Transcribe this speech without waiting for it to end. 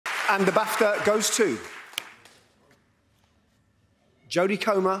And the BAFTA goes to Jodie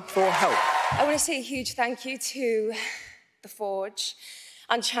Comer for Help. I want to say a huge thank you to The Forge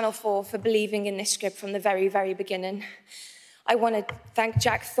and Channel 4 for believing in this script from the very, very beginning. I want to thank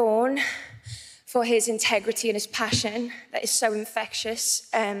Jack Thorne for his integrity and his passion that is so infectious.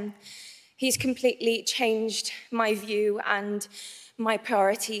 He's completely changed my view and my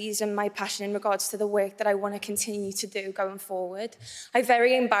priorities and my passion in regards to the work that I want to continue to do going forward. I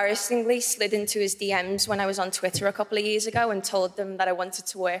very embarrassingly slid into his DMs when I was on Twitter a couple of years ago and told them that I wanted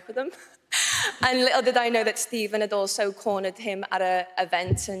to work with him. And little did I know that Stephen had also cornered him at an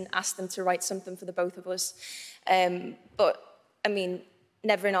event and asked him to write something for the both of us. But, I mean,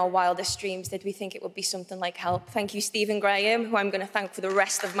 never in our wildest dreams did we think it would be something like Help. Thank you, Stephen Graham, who I'm going to thank for the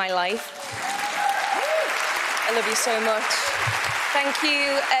rest of my life. I love you so much. Thank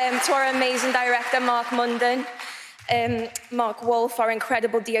you to our amazing director, Mark Munden, Mark Wolf, our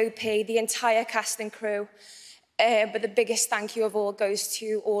incredible DOP, the entire cast and crew. But the biggest thank you of all goes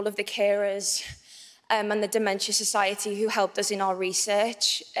to all of the carers and the Dementia Society who helped us in our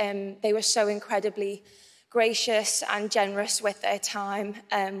research. They were so incredibly gracious and generous with their time.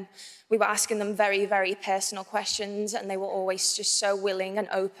 We were asking them very, very personal questions, and they were always just so willing and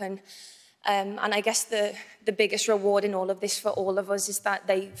open. And I guess the biggest reward in all of this for all of us is that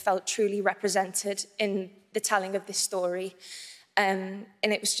they felt truly represented in the telling of this story. And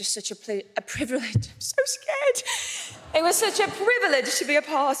it was just such a privilege. I'm so scared. It was such a privilege to be a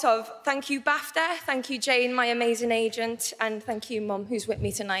part of. Thank you, BAFTA. Thank you, Jane, my amazing agent. And thank you, Mum, who's with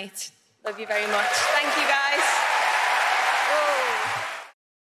me tonight. Love you very much. Thank you, guys. Oh.